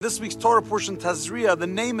This week's Torah portion, Tazria, the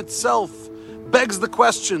name itself begs the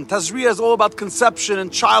question. Tazria is all about conception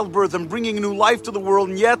and childbirth and bringing new life to the world,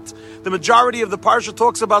 and yet the majority of the parsha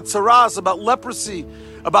talks about tsaras, about leprosy,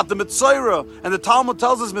 about the Mitzaira, and the Talmud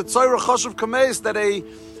tells us Mitzaira chashuv kameis, that a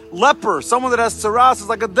leper, someone that has tsaras, is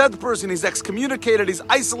like a dead person. He's excommunicated, he's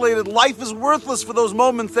isolated. Life is worthless for those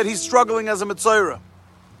moments that he's struggling as a Mitzaira.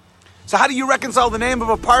 So how do you reconcile the name of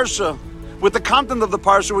a parsha with the content of the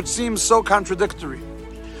parsha, which seems so contradictory?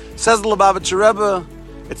 Says the Lubavitcher Rebbe,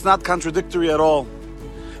 it's not contradictory at all.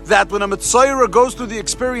 That when a Mitzaira goes through the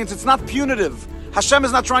experience, it's not punitive. Hashem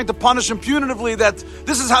is not trying to punish him punitively, that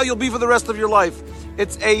this is how you'll be for the rest of your life.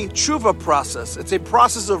 It's a tshuva process. It's a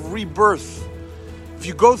process of rebirth. If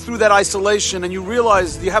you go through that isolation and you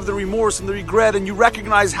realize you have the remorse and the regret and you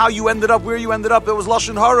recognize how you ended up, where you ended up, it was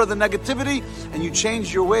Lashon Hara, the negativity, and you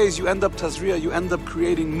change your ways, you end up Tazria, you end up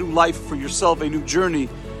creating new life for yourself, a new journey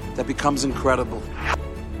that becomes incredible.